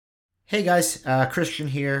Hey guys, Christian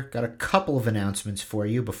here. Got a couple of announcements for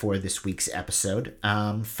you before this week's episode.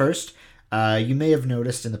 First, you may have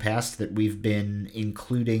noticed in the past that we've been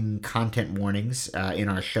including content warnings in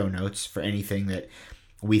our show notes for anything that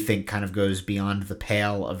we think kind of goes beyond the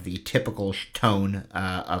pale of the typical tone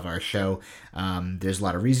of our show. There's a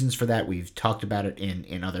lot of reasons for that. We've talked about it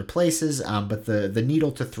in other places, but the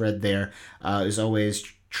needle to thread there is always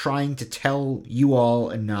trying to tell you all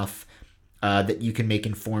enough that you can make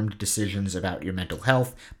informed decisions about your mental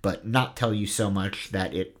health, but not tell you so much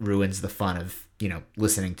that it ruins the fun of,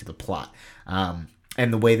 listening to the plot. And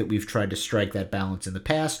the way that we've tried to strike that balance in the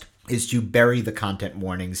past is to bury the content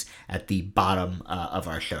warnings at the bottom of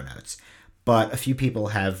our show notes. But a few people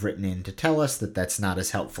have written in to tell us that that's not as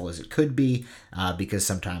helpful as it could be, because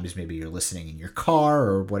sometimes maybe you're listening in your car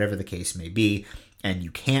or whatever the case may be, and you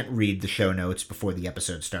can't read the show notes before the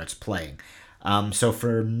episode starts playing. So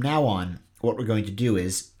from now on, what we're going to do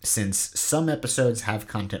is, since some episodes have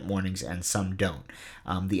content warnings and some don't,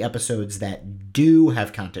 the episodes that do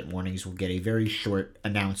have content warnings will get a very short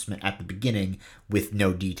announcement at the beginning with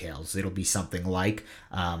no details. It'll be something like,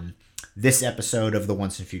 this episode of The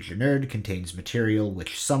Once and Future Nerd contains material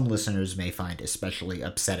which some listeners may find especially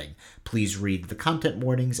upsetting. Please read the content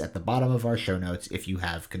warnings at the bottom of our show notes if you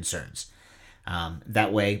have concerns.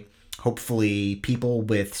 That way, hopefully people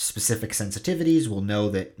with specific sensitivities will know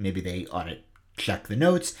that maybe they ought to check the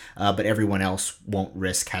notes, but everyone else won't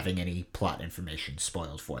risk having any plot information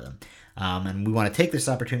spoiled for them. And we want to take this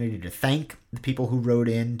opportunity to thank the people who wrote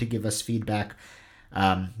in to give us feedback.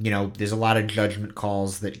 There's a lot of judgment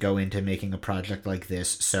calls that go into making a project like this,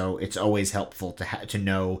 so it's always helpful to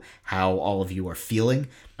know how all of you are feeling.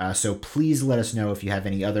 So please let us know if you have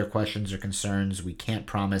any other questions or concerns. We can't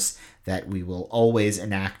promise that we will always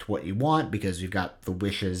enact what you want because we've got the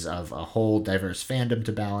wishes of a whole diverse fandom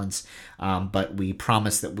to balance, but we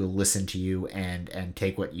promise that we'll listen to you and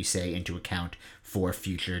take what you say into account for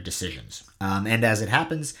future decisions. And as it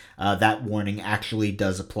happens, that warning actually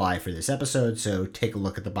does apply for this episode, so take a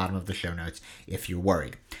look at the bottom of the show notes if you're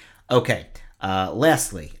worried. Okay.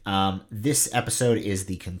 Lastly, this episode is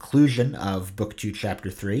the conclusion of Book 2,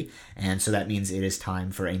 Chapter 3, and so that means it is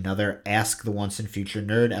time for another Ask the Once and Future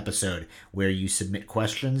Nerd episode, where you submit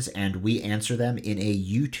questions and we answer them in a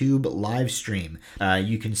YouTube live stream.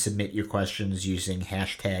 You can submit your questions using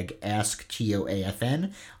hashtag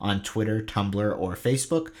AskTOAFN on Twitter, Tumblr, or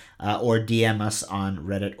Facebook, or DM us on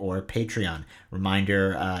Reddit or Patreon.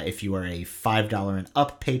 Reminder, if you are a $5 and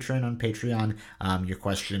up patron on Patreon, your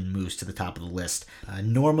question moves to the top of the list.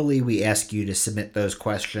 Normally, we ask you to submit those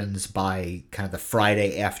questions by kind of the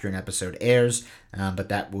Friday after an episode airs, but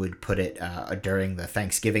that would put it during the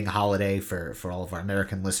Thanksgiving holiday for all of our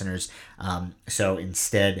American listeners. So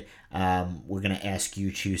instead, we're going to ask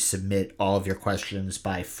you to submit all of your questions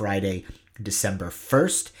by Friday, December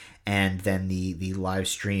 1st, and then the live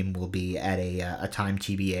stream will be at a time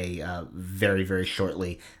TBA very, very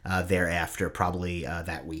shortly thereafter, probably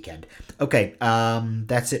that weekend. Okay,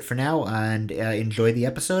 that's it for now, and enjoy the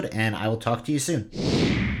episode, and I will talk to you soon.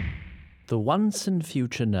 The Once and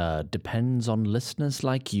Future Nerd depends on listeners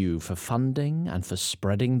like you for funding and for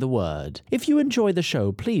spreading the word. If you enjoy the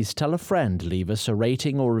show, please tell a friend, leave us a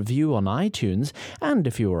rating or review on iTunes, and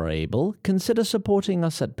if you are able, consider supporting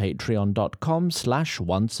us at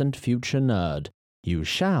patreon.com/onceandfuturenerd. You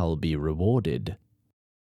shall be rewarded.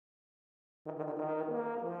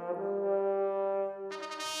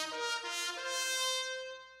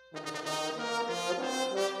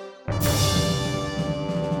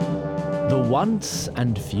 The Once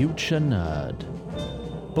and Future Nerd.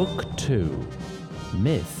 Book 2.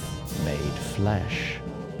 Myth Made Flesh.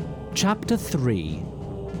 Chapter 3.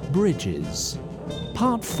 Bridges.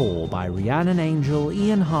 Part 4 by Rhiannon Angel,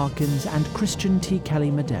 Ian Harkins, and Christian T.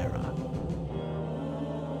 Kelly Madera.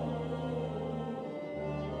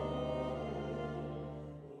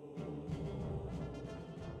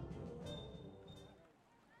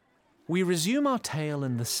 We resume our tale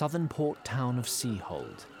in the southern port town of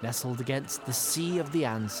Seahold, nestled against the Sea of the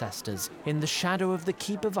Ancestors, in the shadow of the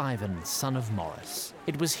Keep of Ivan, son of Morris.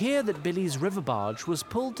 It was here that Billy's river barge was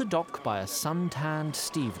pulled to dock by a sun-tanned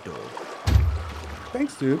stevedore.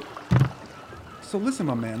 Thanks, dude. So listen,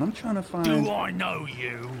 my man, I'm trying to find... Do I know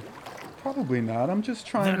you? Probably not, I'm just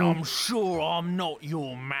trying Then to... I'm sure I'm not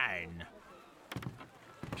your man.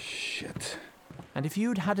 Shit. And if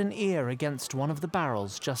you'd had an ear against one of the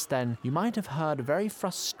barrels just then, you might have heard a very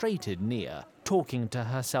frustrated Nia, talking to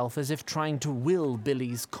herself as if trying to will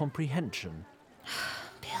Billy's comprehension.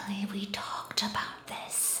 Billy, we talked about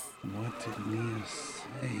this. What did Nia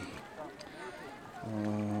say?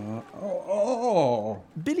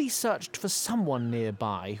 Billy searched for someone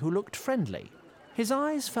nearby who looked friendly. His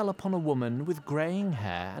eyes fell upon a woman with greying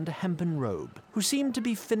hair and a hempen robe, who seemed to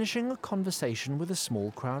be finishing a conversation with a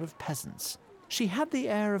small crowd of peasants. She had the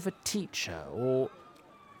air of a teacher, or...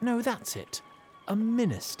 no, that's it. A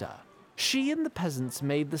minister. She and the peasants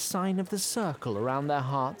made the sign of the circle around their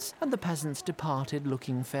hearts, and the peasants departed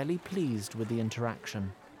looking fairly pleased with the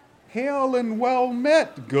interaction. Hail and well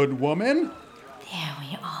met, good woman. There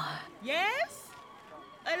we are. Yes?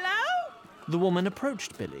 Hello? The woman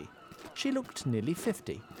approached Billy. She looked nearly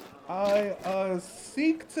 50. I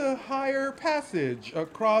seek to hire passage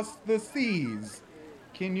across the seas.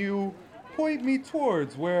 Can you point me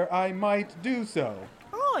towards where I might do so?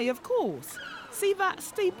 Aye, of course. See that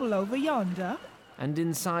steeple over yonder? And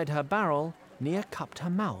inside her barrel, Nia cupped her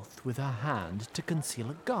mouth with her hand to conceal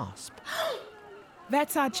a gasp.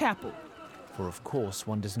 That's our chapel. For of course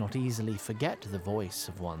one does not easily forget the voice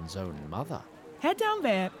of one's own mother. Head down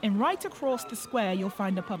there, and right across the square you'll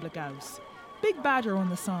find a public house. Big badger on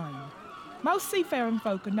the sign. Most seafaring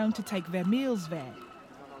folk are known to take their meals there.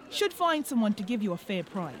 Should find someone to give you a fair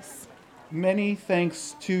price. Many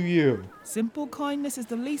thanks to you. Simple kindness is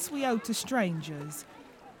the least we owe to strangers.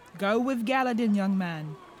 Go with Galadin, young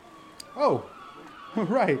man. Oh,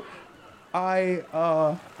 right. I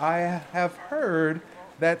have heard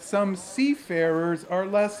that some seafarers are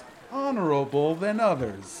less honorable than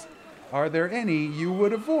others. Are there any you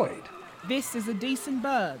would avoid? This is a decent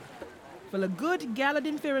burg, full of good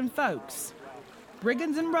Galadin-fearing folks.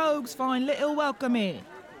 Brigands and rogues find little welcome here.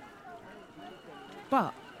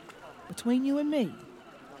 But, between you and me,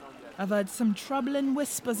 I've heard some troubling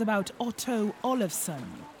whispers about Otto Olafsson.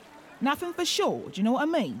 Nothing for sure, do you know what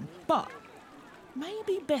I mean? But,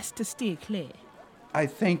 maybe best to steer clear. I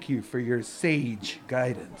thank you for your sage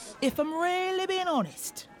guidance. If I'm really being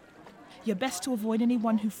honest, you're best to avoid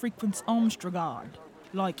anyone who frequents Amstragard,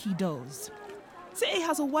 like he does. City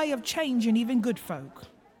has a way of changing even good folk.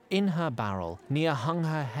 In her barrel, Nia hung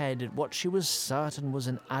her head at what she was certain was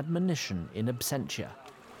an admonition in absentia.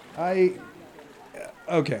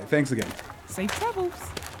 Okay, thanks again. Safe travels.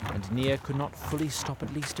 And Nia could not fully stop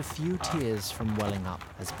at least a few tears from welling up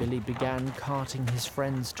as Billy began carting his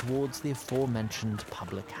friends towards the aforementioned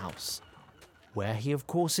public house, where he of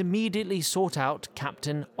course immediately sought out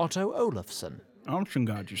Captain Otto Olafsson.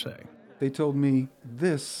 Amstragard, you say? They told me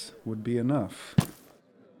this would be enough.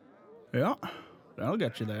 Yeah, that'll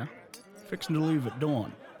get you there. Fixing to leave at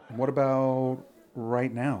dawn. What about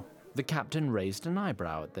right now? The captain raised an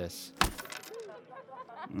eyebrow at this.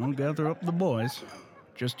 I'll gather up the boys.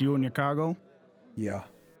 Just you and your cargo? Yeah.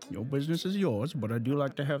 Your business is yours, but I do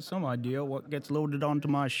like to have some idea what gets loaded onto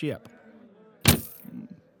my ship.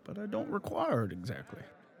 But I don't require it exactly.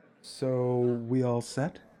 So, we all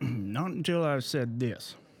set? Not until I've said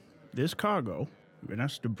this. This cargo, it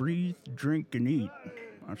has to breathe, drink, and eat.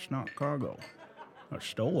 That's not cargo. That's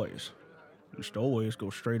stowaways. And stowaways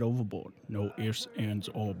go straight overboard. No ifs, ands,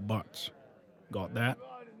 or buts. Got that?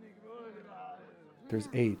 There's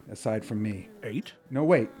 8, aside from me. 8? No,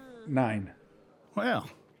 wait. 9. Well,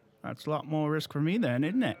 that's a lot more risk for me then,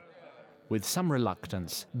 isn't it? With some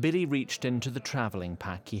reluctance, Billy reached into the travelling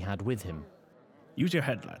pack he had with him. Use your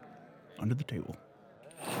head, lad. Under the table.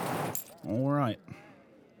 All right.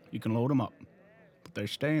 You can load them up. But they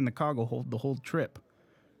stay in the cargo hold the whole trip.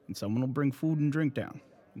 And someone will bring food and drink down.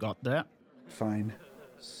 Got that? Fine.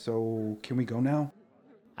 So, can we go now?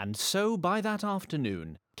 And so by that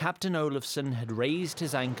afternoon, Captain Olafsson had raised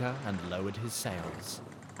his anchor and lowered his sails.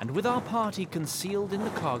 And with our party concealed in the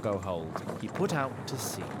cargo hold, he put out to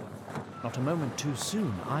sea. Not a moment too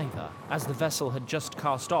soon either, as the vessel had just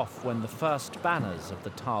cast off when the first banners of the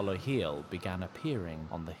Tal Ohil began appearing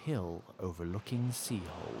on the hill overlooking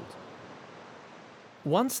Seahold.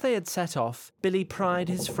 Once they had set off, Billy pried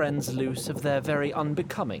his friends loose of their very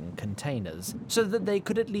unbecoming containers, so that they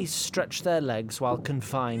could at least stretch their legs while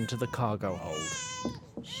confined to the cargo hold.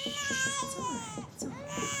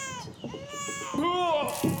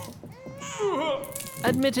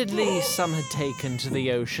 Admittedly, some had taken to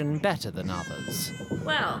the ocean better than others.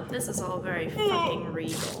 Well, this is all very fucking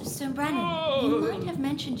regal. Sir Brennan, you might have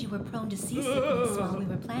mentioned you were prone to seasickness while we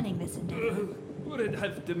were planning this endeavor. Would it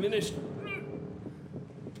have diminished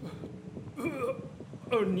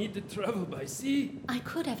our need to travel by sea? I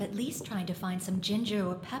could have at least tried to find some ginger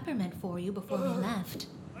or peppermint for you before we left.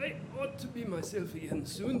 I ought to be myself again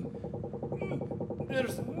soon.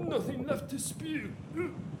 There's nothing left to spew.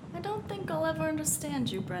 I don't think I'll ever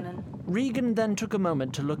understand you, Brennan. Regan then took a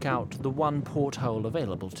moment to look out the one porthole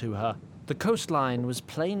available to her. The coastline was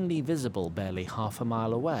plainly visible barely half a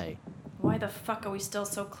mile away. Why the fuck are we still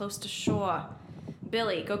so close to shore?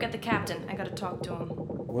 Billy, go get the captain. I gotta talk to him.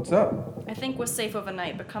 What's up? I think we're safe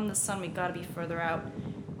overnight, but come the sun, we gotta be further out.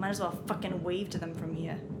 Might as well fucking wave to them from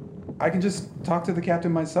here. I can just talk to the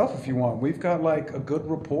captain myself if you want. We've got, like, a good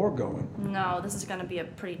rapport going. No, this is gonna be a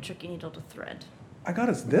pretty tricky needle to thread. I got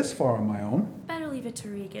us this far on my own. Better leave it to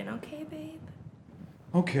Regan, okay, babe?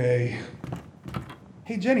 Okay.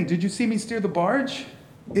 Hey, Jenny, did you see me steer the barge?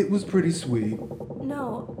 It was pretty sweet.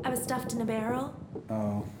 No, I was stuffed in a barrel.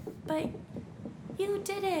 Oh. But you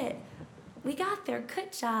did it. We got there.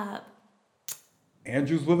 Good job.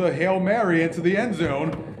 Andrews with a Hail Mary into the end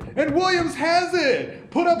zone. And Williams has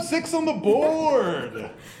it! Put up 6 on the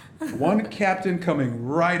board! One captain coming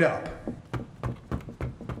right up.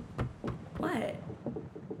 What?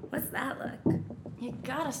 What's that look? You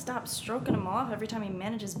gotta stop stroking him off every time he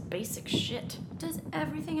manages basic shit. Does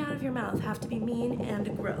everything out of your mouth have to be mean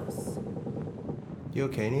and gross? You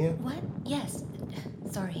okay, Nia? What? Yes.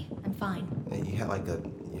 Sorry, I'm fine. You had like a,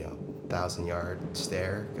 1,000-yard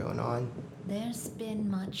stare going on. There's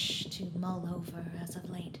been much to mull over as of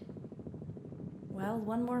late. Well,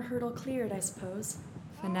 one more hurdle cleared, I suppose.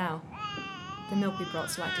 For now. The milk we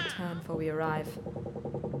brought's like to turn before we arrive.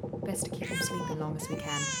 Best to keep him sleeping long as we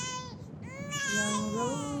can. Young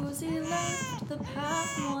Rosie left the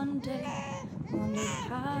path one day, wandered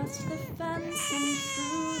past the fence and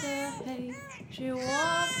through the hay. She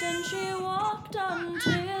walked and she walked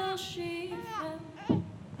until she fell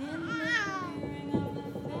in the clearing of the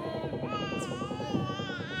fairies' well.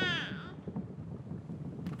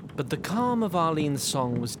 But the calm of Arlene's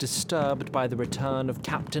song was disturbed by the return of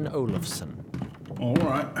Captain Olafson. All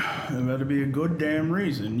right, there better be a good damn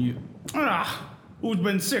reason you... Who's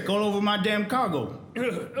been sick all over my damn cargo?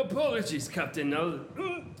 Apologies, Captain. I'll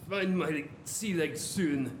find my sea legs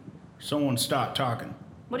soon. Someone start talking.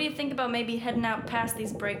 What do you think about maybe heading out past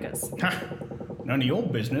these breakers? None of your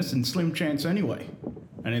business and slim chance anyway.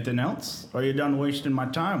 Anything else? Or are you done wasting my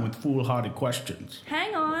time with foolhardy questions?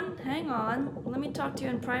 Hang on. Let me talk to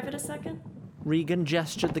you in private a second. Regan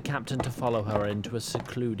gestured the captain to follow her into a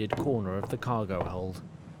secluded corner of the cargo hold.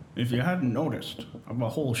 If you hadn't noticed, I've a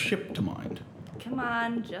whole ship to mind. Come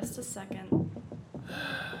on, just a second.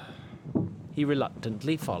 He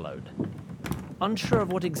reluctantly followed. Unsure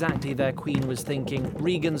of what exactly their queen was thinking,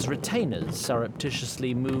 Regan's retainers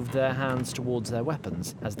surreptitiously moved their hands towards their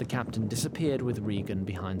weapons as the captain disappeared with Regan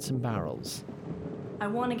behind some barrels. I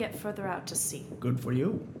want to get further out to sea. Good for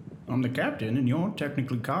you. I'm the captain and you're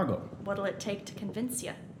technically cargo. What'll it take to convince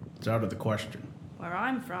you? It's out of the question. Where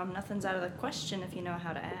I'm from, nothing's out of the question if you know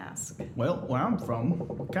how to ask. Well, where I'm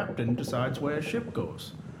from, captain decides where a ship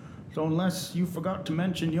goes. So unless you forgot to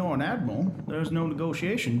mention you're an admiral, there's no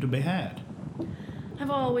negotiation to be had.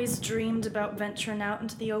 I've always dreamed about venturing out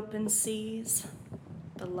into the open seas.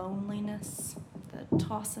 The loneliness, the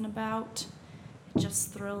tossing about. It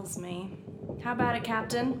just thrills me. How about it,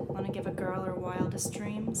 Captain? Want to give a girl her wildest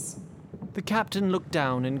dreams? The captain looked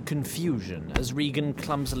down in confusion as Regan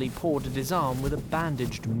clumsily ported his arm with a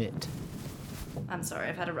bandaged mitt. I'm sorry,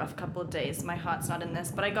 I've had a rough couple of days. My heart's not in this,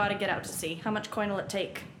 but I gotta get out to sea. How much coin will it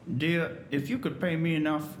take? Dear, if you could pay me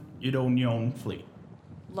enough, you'd own your own fleet.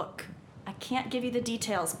 Look, I can't give you the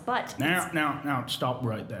details, but... Now, stop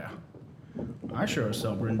right there. I sure as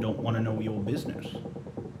Selbryn don't want to know your business.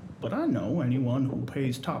 But I know anyone who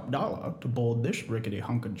pays top dollar to board this rickety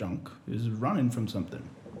hunk of junk is running from something.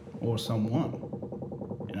 Or someone.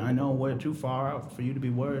 And I know we're too far out for you to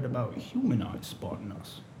be worried about human eyes spotting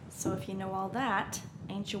us. So if you know all that,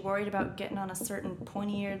 ain't you worried about getting on a certain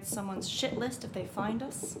pointy-eared someone's shit list if they find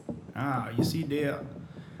us? You see, dear,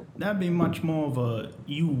 that'd be much more of a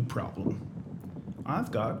you problem.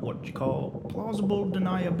 I've got what you call plausible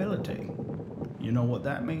deniability. You know what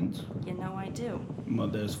that means? You know I do.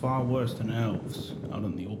 But there's far worse than elves out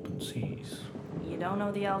on the open seas. You don't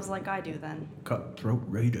know the elves like I do, then. Cutthroat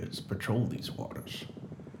raiders patrol these waters.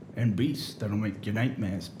 And beasts that'll make your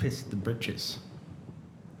nightmares piss the britches.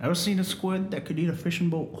 Ever seen a squid that could eat a fishing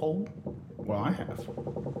boat whole? Well, I have.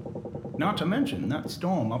 Not to mention, that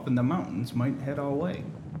storm up in the mountains might head our way.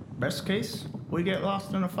 Best case, we get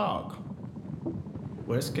lost in a fog.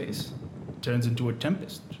 Worst case, it turns into a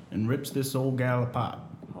tempest and rips this old gal apart.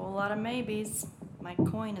 Whole lot of maybes. My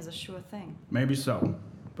coin is a sure thing. Maybe so.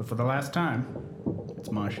 But for the last time, it's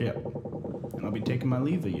my ship. And I'll be taking my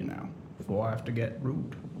leave of you now, before I have to get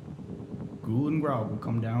rude. Ghoul and Grog will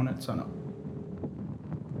come down at sunup.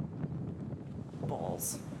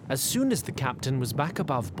 Balls. As soon as the captain was back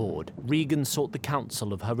above board, Regan sought the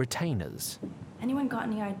counsel of her retainers. Anyone got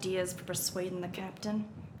any ideas for persuading the captain?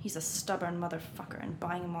 He's a stubborn motherfucker and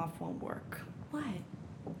buying him off won't work. What?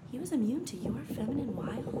 He was immune to your feminine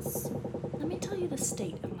wiles? Let me tell you the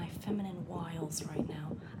state of my feminine wiles right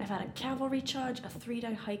now. I've had a cavalry charge, a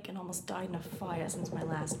 3-day hike, and almost died in a fire since my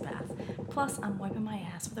last bath. Plus, I'm wiping my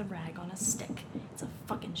ass with a rag on a stick. It's a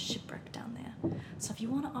fucking shipwreck down there. So if you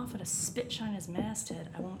want to offer to spit shine his masthead,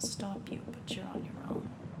 I won't stop you, but you're on your own.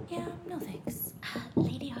 Yeah, no thanks.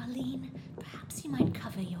 Lady Arlene, perhaps you might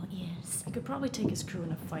cover your ears. I could probably take his crew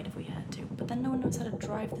in a fight if we had to, but then no one knows how to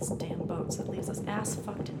drive this damn boat, so it leaves us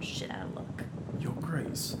ass-fucked and shit out of luck. Your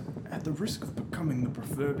Grace, at the risk of becoming the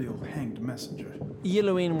proverbial hanged messenger.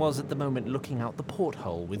 Yelloween was at the moment looking out the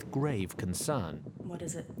porthole with grave concern. What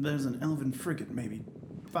is it? There's an elven frigate maybe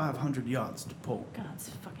 500 yards to port. God's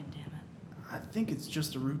fucking damn it. I think it's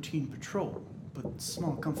just a routine patrol, but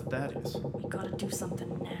small comfort that is. We gotta do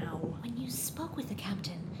something now. When you spoke with the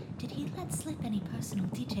captain, did he let slip any personal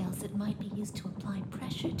details that might be used to apply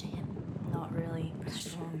pressure to him? Not really.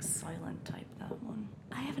 Strong, silent type, that one.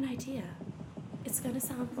 I have an idea. It's gonna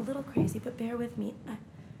sound a little crazy, but bear with me.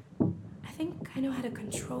 I think I know how to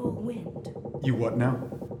control wind. You what now?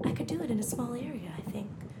 I could do it in a small area, I think.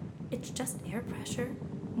 It's just air pressure.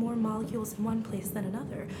 More molecules in one place than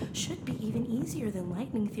another. Should be even easier than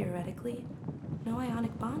lightning, theoretically. No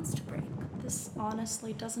ionic bonds to break. This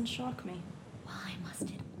honestly doesn't shock me. Why must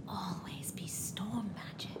it always be storm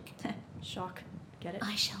magic? Shock. Get it?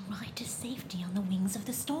 I shall ride to safety on the wings of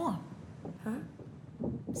the storm. Huh?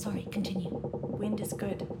 Sorry, continue. Wind is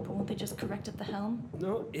good, but won't they just correct at the helm?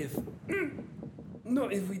 Not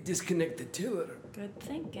if we disconnect the tiller. Good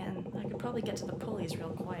thinking. I could probably get to the pulleys real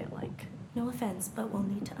quiet like. No offense, but we'll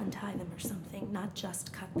need to untie them or something, not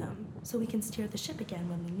just cut them, so we can steer the ship again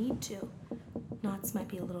when we need to. Knots might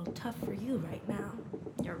be a little tough for you right now.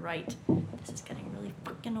 You're right. This is getting really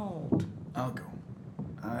fucking old. I'll go.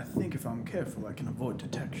 I think if I'm careful, I can avoid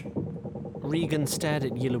detection. Regan stared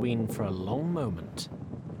at Yelloween for a long moment.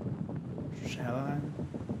 Shall I,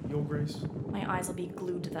 Your Grace? My eyes will be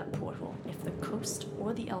glued to that porthole. If the coast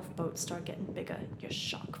or the elf boats start getting bigger, you're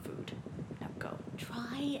shock food. Now go.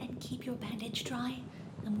 Try and keep your bandage dry.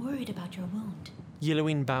 I'm worried about your wound.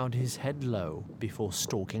 Yelloween bowed his head low before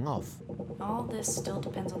stalking off. All this still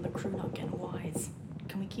depends on the crew not getting wise.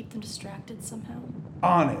 Can we keep them distracted somehow?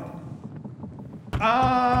 On it.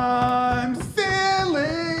 I'm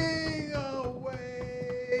sailing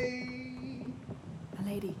away. A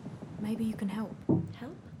lady, maybe you can help.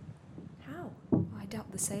 Help? How? I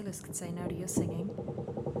doubt the sailors could say no to your singing.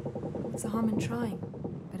 What's the harm in trying?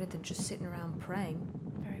 Better than just sitting around praying.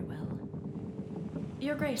 Very well.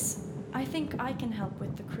 Your Grace, I think I can help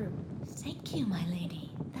with the crew. Thank you, my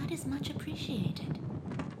lady. That is much appreciated.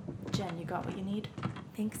 Jen, you got what you need?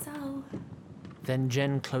 Think so. Then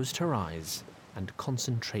Jen closed her eyes and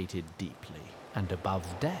concentrated deeply. And above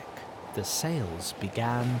deck, the sails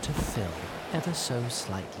began to fill ever so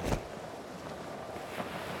slightly.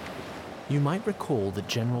 You might recall that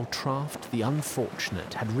General Traft the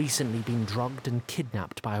Unfortunate had recently been drugged and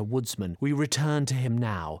kidnapped by a woodsman. We return to him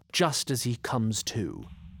now, just as he comes to.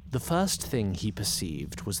 The first thing he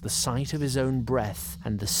perceived was the sight of his own breath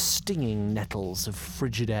and the stinging nettles of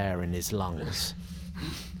frigid air in his lungs.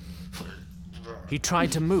 He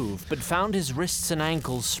tried to move, but found his wrists and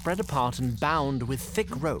ankles spread apart and bound with thick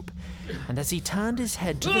rope, and as he turned his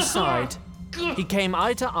head to the side, he came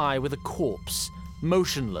eye to eye with a corpse,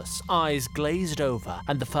 motionless, eyes glazed over,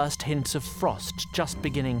 and the first hints of frost just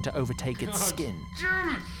beginning to overtake its skin.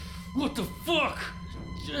 What the fuck?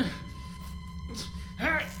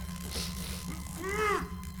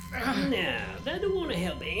 Now, they don't want to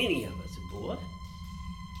help any of us aboard.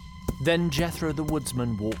 Then Jethro the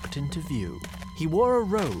woodsman walked into view. He wore a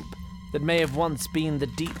robe that may have once been the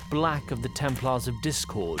deep black of the Templars of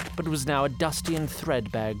Discord, but was now a dusty and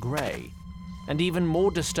threadbare grey. And even more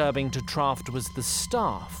disturbing to Traft was the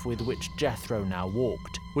staff with which Jethro now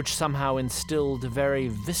walked, which somehow instilled a very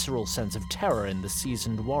visceral sense of terror in the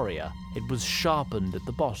seasoned warrior. It was sharpened at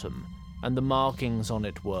the bottom, and the markings on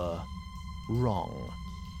it were wrong.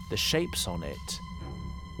 The shapes on it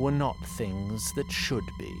were not things that should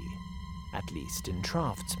be, at least in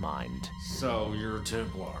Traft's mind. So, you're a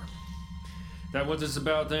Templar. That what this is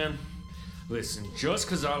about then? Listen, just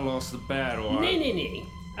 'cause I lost the battle, Nay.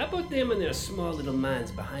 I put them and their small little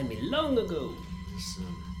minds behind me long ago. Listen,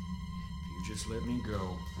 if you just let me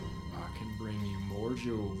go, I can bring you more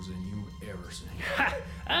jewels than you ever seen. Ha!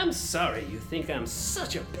 I'm sorry you think I'm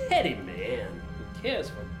such a petty man who cares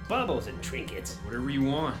for baubles and trinkets. Whatever you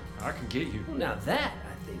want, I can get you. Well, now that,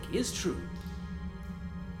 I think, is true.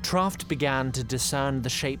 Traft began to discern the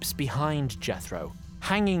shapes behind Jethro.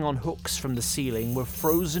 Hanging on hooks from the ceiling were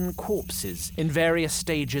frozen corpses in various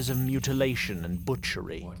stages of mutilation and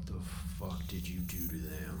butchery. What the fuck did you do to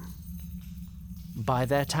them? By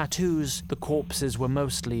their tattoos, the corpses were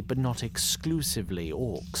mostly, but not exclusively,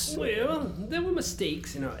 orcs. Well, there were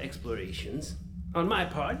mistakes in our explorations. On my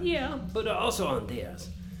part, yeah, but also on theirs.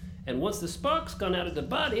 And once the spark's gone out of the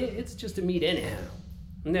body, it's just a meat anyhow.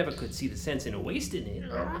 Never could see the sense in wasting it.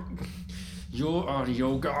 You're out of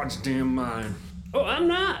your goddamn mind. Oh, I'm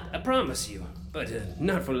not, I promise you. But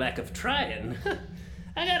not for lack of trying.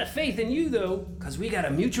 I got a faith in you, though, because we got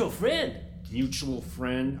a mutual friend. Mutual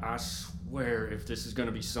friend? I swear, if this is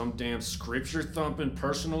gonna be some damn scripture-thumping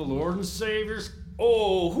personal Lord and Savior...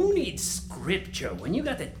 Oh, who needs scripture when you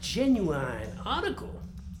got the genuine article?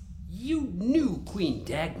 You knew Queen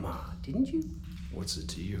Dagmar, didn't you? What's it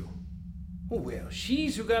to you? Well,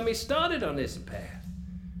 she's who got me started on this path.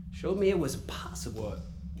 Showed me it was possible.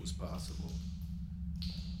 What was possible?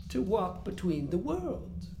 To walk between the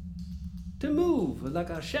worlds. To move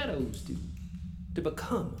like our shadows do. To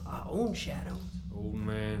become our own shadows. Old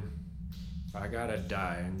man, if I gotta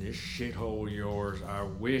die in this shithole of yours, I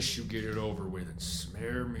wish you get it over with and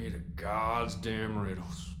spare me the God's damn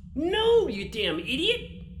riddles. No, you damn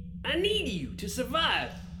idiot! I need you to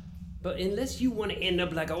survive. But unless you want to end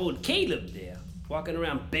up like old Caleb there, walking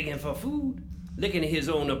around begging for food, licking his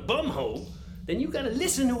own bumhole, then you gotta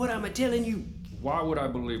listen to what I'm telling you. Why would I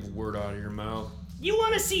believe a word out of your mouth? You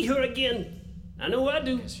want to see her again? I know I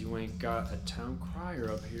do. Guess you ain't got a town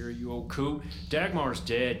crier up here, you old coot. Dagmar's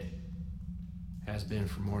dead. Has been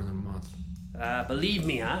for more than a month. Believe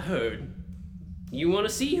me, I heard. You want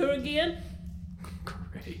to see her again?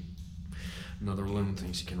 Great. Another loon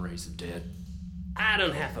thinks he can raise the dead. I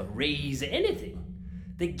don't have to raise anything.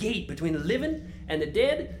 The gate between the living and the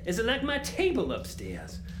dead is like my table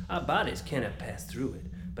upstairs. Our bodies cannot pass through it,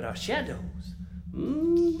 but our shadows,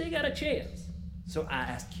 they got a chance. So I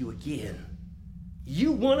ask you again.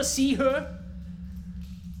 You want to see her?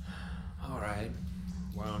 All right.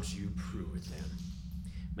 Why don't you prove it then?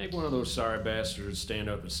 Make one of those sorry bastards stand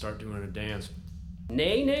up and start doing a dance.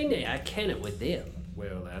 Nay, I cannot with them.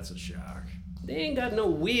 Well, that's a shock. They ain't got no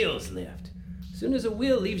wheels left. Soon as a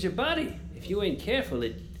wheel leaves your body, if you ain't careful,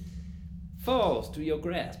 it falls through your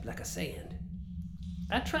grasp like a sand.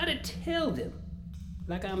 I try to tell them,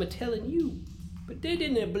 like I'm telling you, but they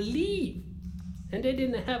didn't believe. And they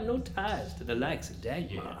didn't have no ties to the likes of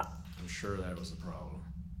Dagmar. Yeah, I'm sure that was the problem.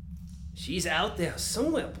 She's out there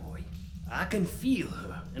somewhere, boy. I can feel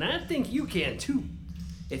her, and I think you can too.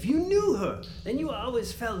 If you knew her, then you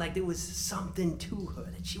always felt like there was something to her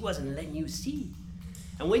that she wasn't letting you see.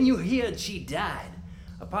 And when you heard she died,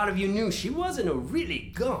 a part of you knew she wasn't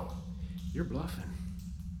really gone. You're bluffing.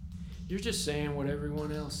 You're just saying what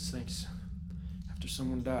everyone else thinks after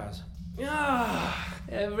someone dies.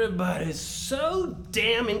 Everybody's so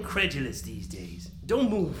damn incredulous these days. Don't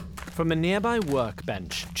move. From a nearby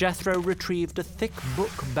workbench, Jethro retrieved a thick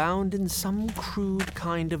book bound in some crude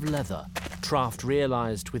kind of leather. Traft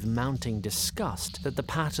realized with mounting disgust that the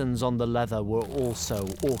patterns on the leather were also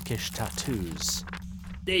orcish tattoos.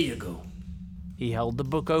 There you go. He held the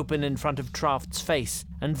book open in front of Traft's face,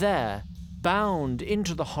 and there, bound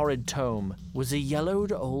into the horrid tome, was a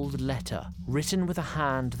yellowed old letter, written with a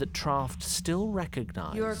hand that Traft still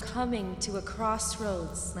recognized. You're coming to a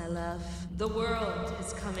crossroads, my love. The world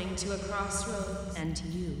is coming to a crossroads, and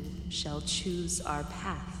you shall choose our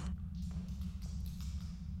path.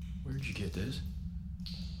 Where'd you get this?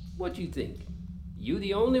 What you think? You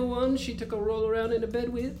the only one she took a roll around in the bed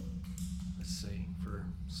with? Let's see, for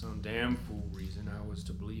some damn fool reason I was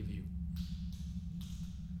to believe you.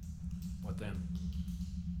 What then?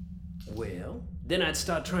 Well, then I'd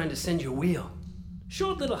start trying to send you a wheel.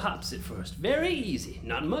 Short little hops at first, very easy,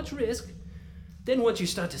 not much risk. Then once you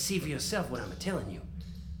start to see for yourself what I'm telling you,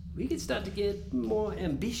 we can start to get more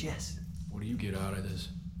ambitious. What do you get out of this?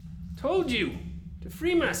 Told you, to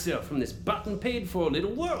free myself from this bought-and-paid-for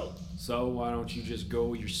little world. So why don't you just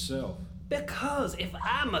go yourself? Because if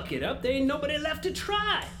I muck it up, there ain't nobody left to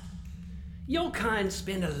try. Your kind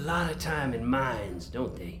spend a lot of time in mines,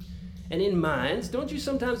 don't they? And in mines, don't you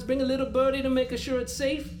sometimes bring a little birdie to make sure it's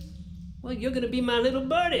safe? Well, you're gonna be my little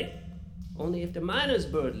birdie. Only if the miner's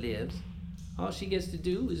bird lives, all she gets to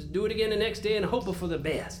do is do it again the next day and hope for the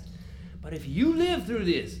best. But if you live through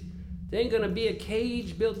this, there ain't gonna be a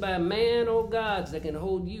cage built by man or gods that can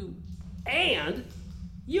hold you. And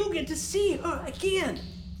you get to see her again.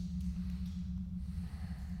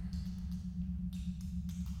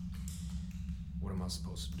 What am I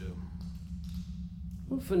supposed to do?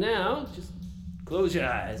 Well, for now, just close your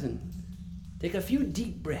eyes and take a few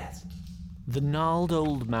deep breaths. The gnarled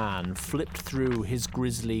old man flipped through his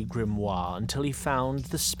grisly grimoire until he found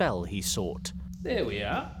the spell he sought. There we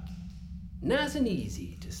are. Nice and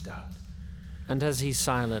easy to start. And as he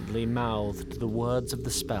silently mouthed the words of the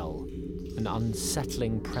spell, an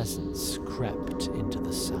unsettling presence crept into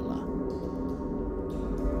the cellar.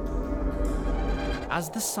 As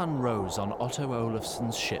the sun rose on Otto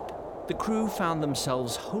Olafsson's ship, the crew found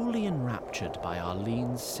themselves wholly enraptured by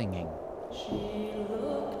Arlene's singing. She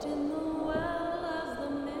looked in the well as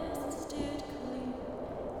the mists did clear,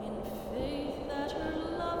 in faith that her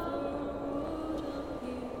lover would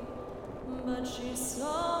appear. But she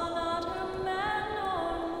saw not her man,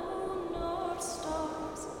 nor moon, nor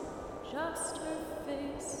stars, just her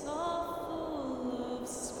face all full of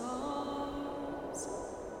scars.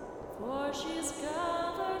 For she's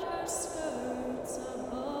gathered her skirts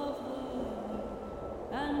above the knee,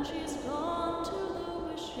 and she's gone to the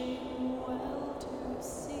wishing well to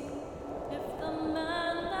see if the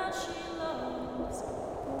man that she loves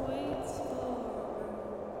waits for her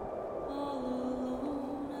all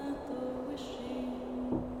alone at the wishing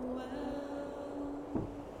well.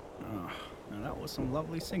 Oh, now that was some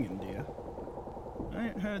lovely singing, dear. I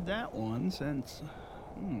ain't heard that one since...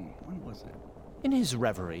 when was it? In his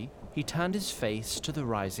reverie, he turned his face to the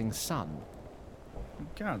rising sun.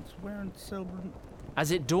 God's wearing silver... As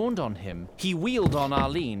it dawned on him, he wheeled on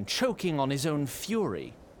Arlene, choking on his own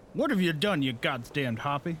fury. What have you done, you goddamned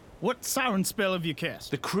harpy? What siren spell have you cast?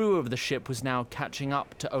 The crew of the ship was now catching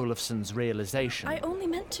up to Olafsson's realization. I only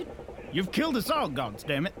meant to... You've killed us all,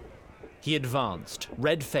 goddammit. He advanced,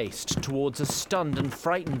 red-faced, towards a stunned and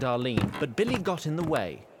frightened Arlene, but Billy got in the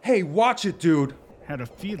way. Hey, watch it, dude. Had a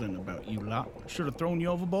feeling about you lot. Should have thrown you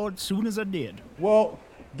overboard soon as I did. Well,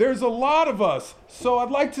 there's a lot of us, so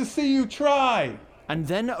I'd like to see you try. And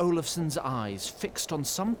then Olafsson's eyes fixed on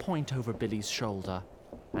some point over Billy's shoulder,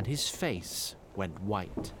 and his face went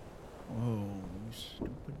white. Oh,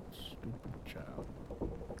 stupid child.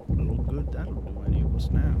 A little good that'll do any of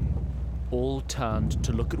us now. All turned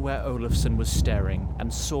to look at where Olafsson was staring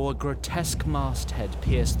and saw a grotesque masthead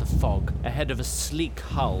pierce the fog ahead of a sleek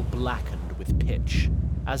hull blackened with pitch.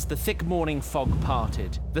 As the thick morning fog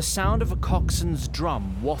parted, the sound of a coxswain's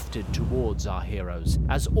drum wafted towards our heroes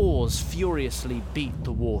as oars furiously beat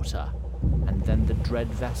the water, and then the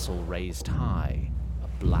dread vessel raised high a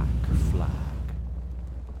black flag.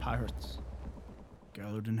 Pirates.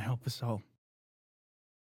 God and help us all.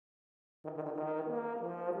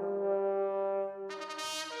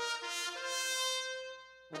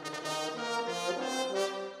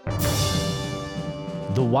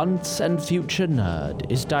 The Once and Future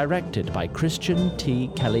Nerd is directed by Christian T.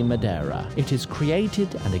 Kelly Madera. It is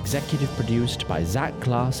created and executive produced by Zach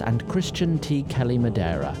Glass and Christian T. Kelly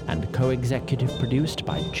Madera, and co-executive produced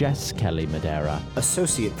by Jess Kelly Madera.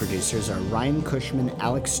 Associate producers are Ryan Cushman,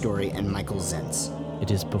 Alex Story, and Michael Zentz.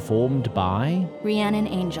 It is performed by Rhiannon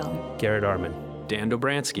Angel, Garrett Arman, Dan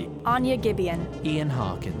Dobransky, Anya Gibeon, Ian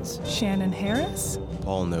Harkins, Shannon Harris,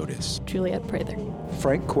 Paul Notice, Juliet Prather,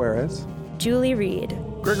 Frank Quarez, Julie Reed,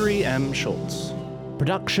 Gregory M. Schultz.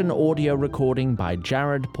 Production audio recording by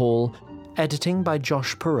Jared Paul. Editing by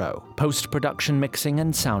Josh Perot. Post-production mixing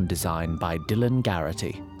and sound design by Dylan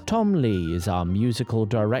Garrity. Tom Lee is our musical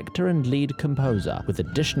director and lead composer, with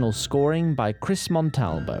additional scoring by Chris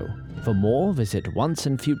Montalbo. For more, visit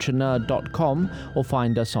onceandfuturenerd.com or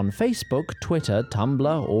find us on Facebook, Twitter,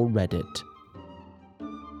 Tumblr, or Reddit.